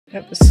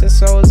Ever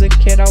since I was a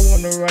kid, I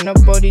wanna run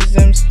up all these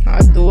M's.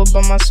 I do it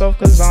by myself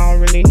cause I don't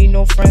really need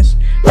no friends.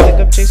 Pick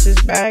up Chase's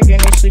bag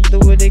and they sleep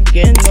through it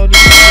again. No, these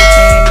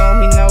bitches ain't on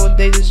me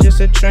nowadays, it's just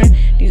a trend.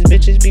 These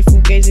bitches be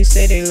fugazi,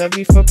 say they love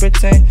you for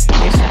pretend.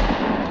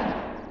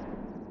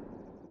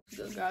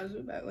 So guys,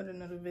 we're back with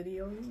another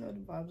video. You know the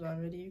vibes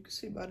already. You can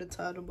see by the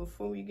title.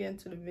 Before we get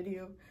into the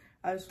video,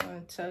 I just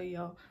want to tell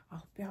y'all, I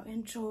hope y'all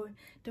enjoy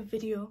the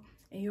video.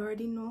 And you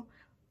already know,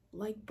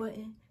 like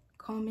button,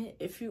 comment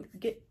if you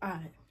get,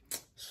 alright.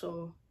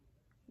 So,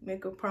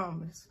 make a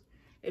promise.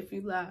 If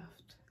you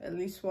laughed at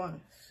least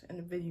once in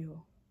the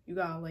video, you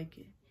gotta like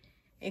it.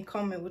 And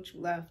comment what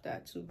you laughed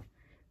at too.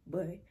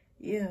 But,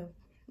 yeah,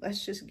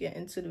 let's just get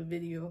into the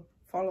video.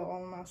 Follow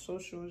all my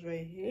socials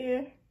right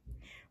here.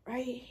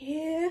 Right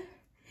here.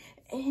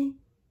 And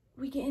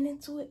we getting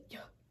into it.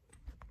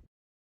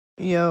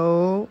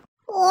 Yo.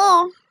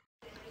 Yeah.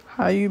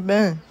 How you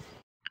been?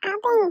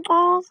 I've been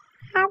good.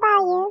 How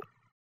about you?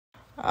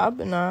 I've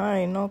been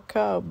alright, no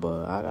cap,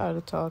 but I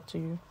gotta talk to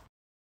you.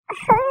 Who's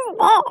this? You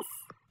know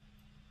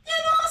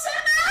what I'm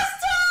saying? That's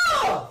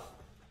tough!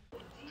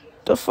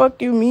 The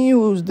fuck you mean,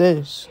 who's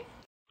this?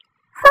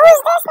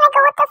 Who's this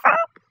nigga? What the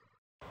fuck?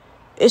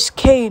 It's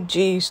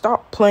KG,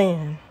 stop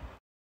playing.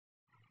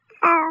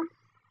 Oh.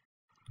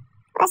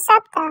 What's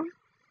up, though?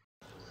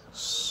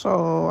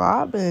 So,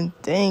 I've been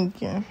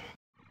thinking.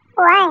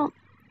 What?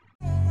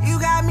 You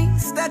got me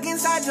stuck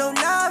inside your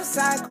love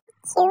cycle.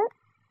 Cute?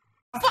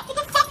 What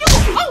the fuck you?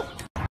 Oh!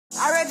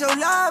 I read your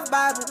love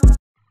Bible.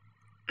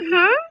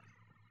 Huh?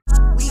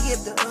 We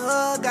give the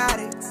hood got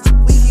it.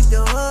 We keep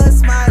the hood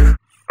smiling.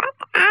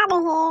 Fuck out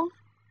of here.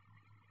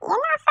 You're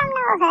not from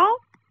no hood.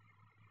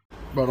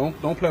 Bro,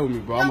 don't play with me,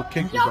 bro. I'ma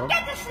kick you, bro.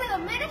 Get this nigga,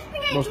 man. This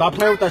nigga Bro, stop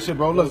playing with that shit,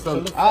 bro. Look,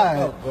 so,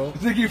 alright, bro.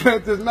 Think you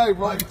playing this night,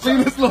 bro.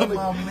 Clean this little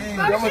nigga.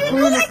 I'ma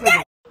clean this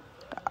nigga.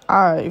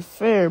 Alright,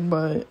 fair,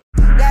 but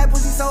That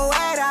pussy so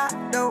wet,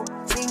 I don't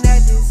think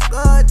that this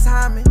good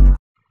timing.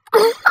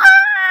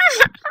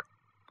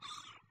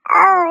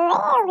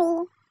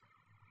 Oh,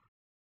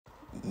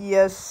 really?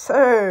 yes,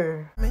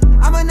 sir. I'm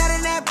a nut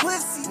in that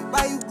pussy.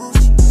 Buy you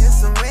Gucci and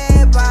some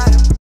red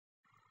bottom.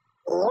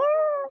 You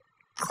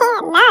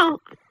can't nut.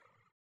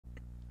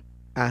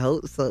 I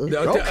hope so.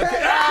 Don't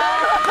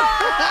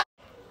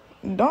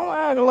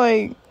act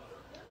like,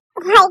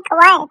 Like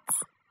what?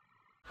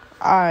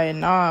 alright,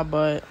 nah,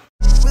 but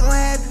We gon'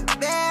 have you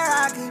bare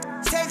rockin'.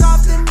 Take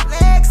off them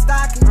leg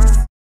stockings.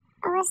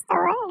 What's the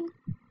word?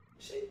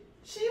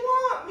 She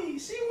want me.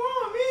 She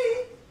want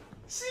me.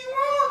 She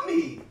want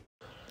me.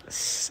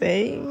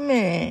 say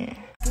man.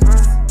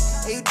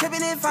 Hey, you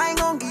trippin' if I ain't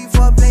gon' give you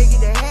for a play, get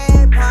the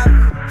head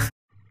poppin'.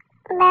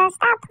 Bro,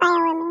 stop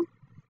playing with me.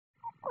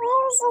 Where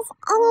was this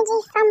energy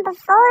from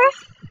before?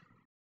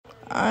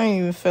 I ain't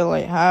even feel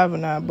like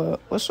having that,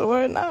 but what's the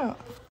word now?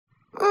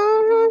 If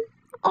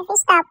you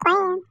stop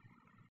playing.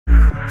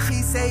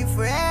 She say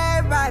for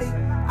everybody.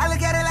 I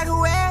look at it like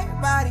who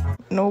everybody.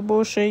 No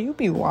bullshit, you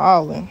be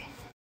wildin'.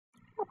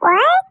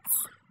 What?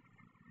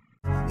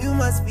 You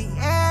must be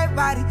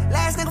everybody.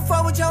 Last nigga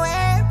fuck with your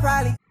head,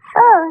 probably.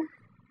 Who?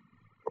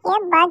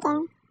 You're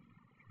bugging.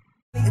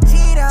 A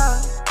cheater.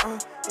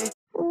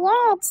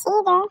 You're a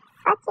cheater.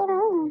 Fuck you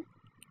mean?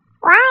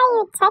 Why are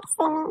you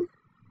texting me?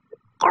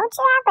 Don't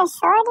you have a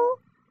shorty?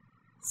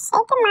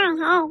 Shaking my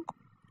head.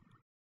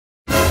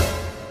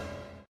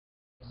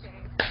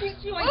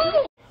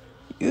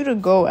 You the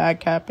go at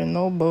capping,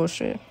 no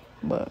bullshit.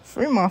 But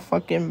free my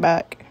fucking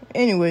back.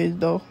 Anyways,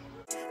 though.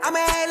 I'ma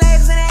have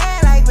legs in the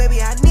air like,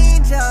 baby, I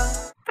need ya.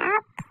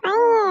 Stop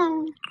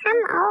playing.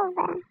 Come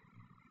over.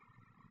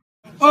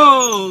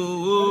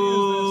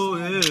 Oh,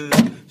 yeah.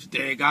 She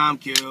think I'm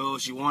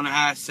cute. She wanna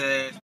have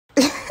sex.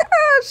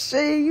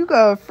 Shit, you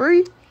got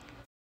free?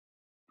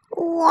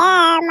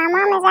 Yeah, my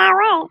mom is at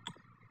work.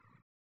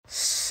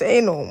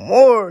 Say no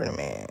more,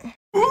 man.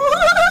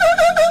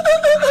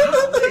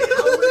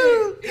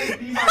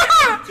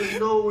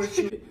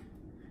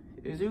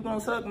 Is you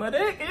gonna suck my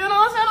dick? You know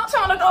what I'm saying? I'm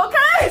trying to go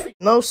crazy.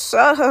 No,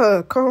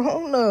 sir.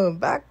 Corona.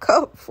 Back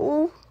up,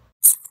 fool.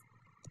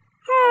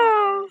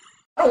 I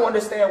don't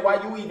understand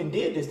why you even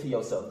did this to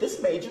yourself.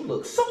 This made you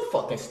look so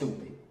fucking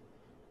stupid.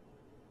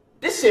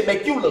 This shit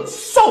make you look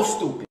so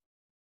stupid.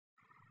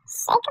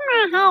 Shaking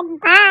my head.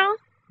 Bye.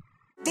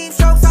 Deep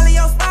strokes all in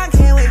your spine,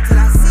 can't wait till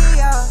I see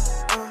ya.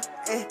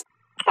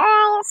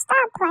 Girl, you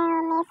stop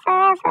playing with me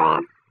for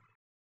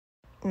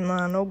real.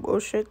 Nah, no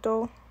bullshit,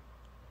 though.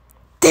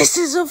 This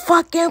is a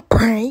fucking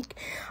prank.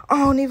 I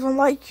don't even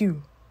like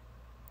you.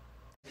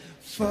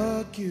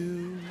 Fuck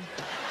you.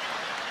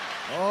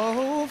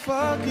 Oh,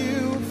 fuck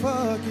you,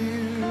 fuck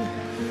you.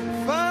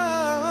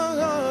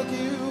 Fuck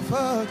you,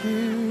 fuck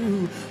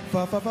you.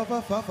 Fuck, fuck, fuck,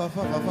 fuck, fuck, fuck, fuck,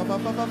 fuck, fuck,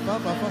 fuck, fuck,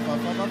 fuck,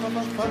 fuck,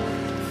 fuck, fuck.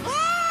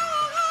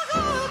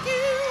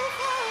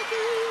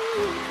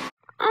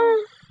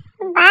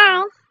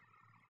 Bye.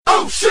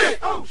 Oh shit!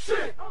 Oh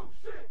shit!